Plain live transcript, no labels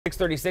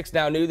6:36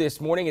 now. New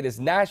this morning, it is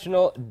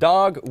National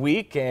Dog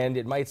Week, and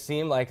it might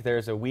seem like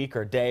there's a week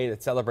or day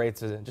that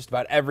celebrates just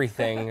about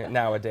everything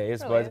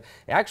nowadays, but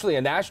actually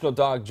a national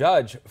dog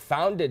judge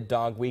founded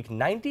Dog Week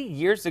 90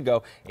 years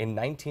ago in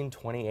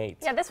 1928.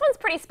 Yeah, this one's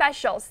pretty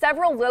special.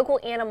 Several local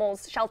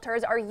animals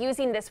shelters are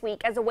using this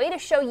week as a way to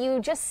show you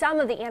just some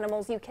of the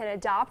animals you can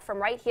adopt from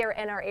right here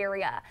in our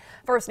area.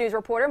 First News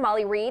reporter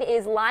Molly Reed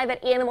is live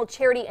at Animal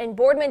Charity in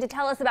Boardman to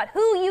tell us about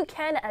who you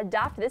can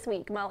adopt this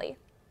week. Molly.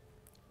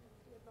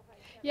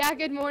 Yeah,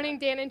 good morning,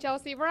 Dan and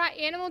Chelsea. We're at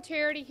Animal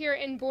Charity here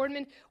in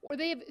Boardman, where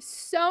they have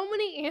so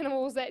many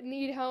animals that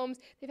need homes.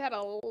 They've had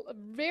a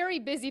very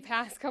busy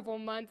past couple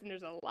of months, and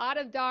there's a lot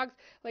of dogs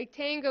like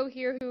Tango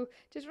here who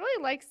just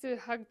really likes to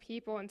hug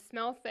people and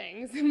smell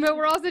things. But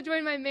we're also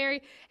joined by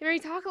Mary. And Mary,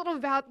 talk a little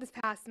about this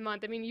past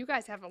month. I mean, you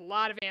guys have a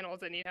lot of animals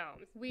that need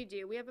homes. We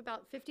do. We have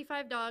about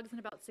 55 dogs and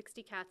about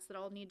 60 cats that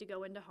all need to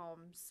go into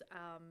homes.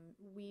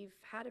 We've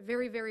had a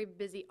very, very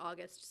busy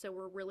August, so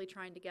we're really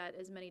trying to get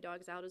as many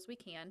dogs out as we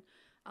can.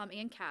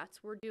 And cats.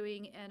 We're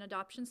doing an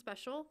adoption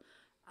special.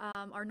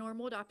 Our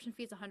normal adoption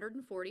fee is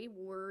 $140.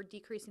 We're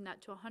decreasing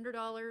that to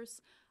 $100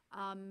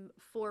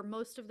 for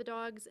most of the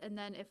dogs, and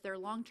then if they're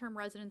long-term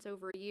residents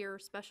over a year,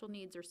 special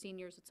needs, or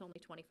seniors, it's only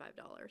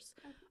 $25.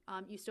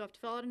 You still have to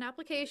fill out an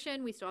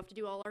application. We still have to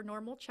do all our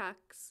normal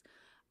checks.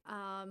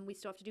 We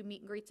still have to do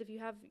meet and greets if you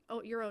have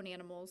your own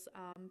animals,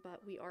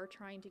 but we are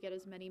trying to get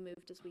as many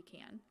moved as we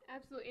can.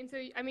 Absolutely. And so,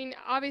 I mean,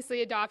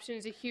 obviously adoption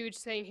is a huge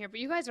thing here, but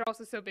you guys are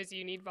also so busy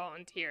you need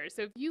volunteers.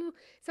 So if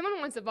someone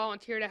wants to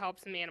volunteer to help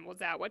some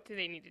animals out, what do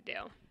they need to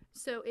do?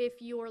 So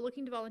if you're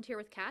looking to volunteer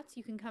with cats,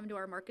 you can come to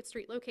our Market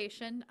Street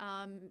location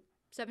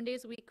 7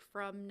 days a week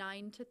from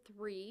 9 to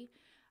 3.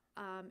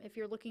 If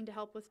you're looking to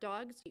help with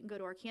dogs, you can go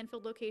to our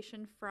Canfield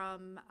location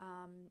from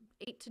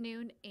 8 to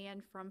noon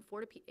and from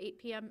 4 to 8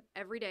 p.m.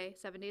 every day,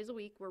 7 days a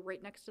week. We're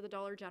right next to the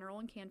Dollar General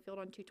in Canfield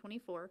on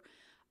 224.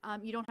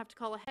 You don't have to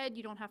call ahead.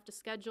 You don't have to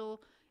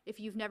schedule. If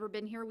you've never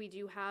been here, we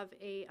do have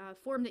a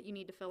form that you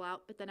need to fill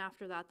out, but then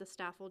after that, the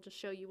staff will just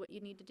show you what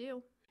you need to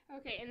do.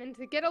 Okay, and then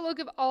to get a look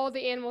of all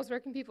the animals, where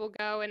can people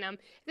go? And if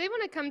they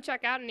want to come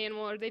check out an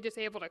animal, are they just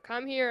able to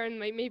come here and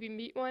maybe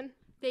meet one?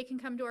 They can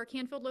come to our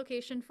Canfield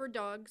location for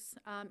dogs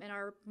and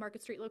our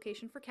Market Street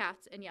location for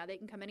cats. And yeah, they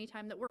can come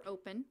anytime that we're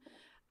open.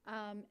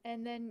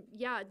 And then,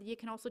 yeah, you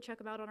can also check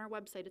them out on our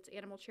website. It's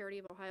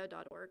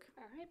animalcharityofOhio.org.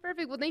 All right,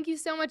 perfect. Well, thank you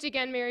so much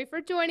again, Mary, for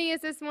joining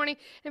us this morning.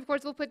 And of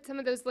course, we'll put some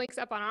of those links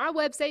up on our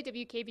website,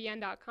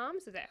 WKBN.com,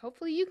 so that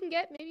hopefully you can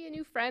get maybe a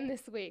new friend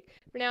this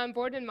week. For now, I'm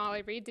Boardman,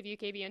 Molly Reed,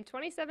 WKBN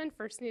 27,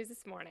 First News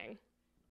this morning.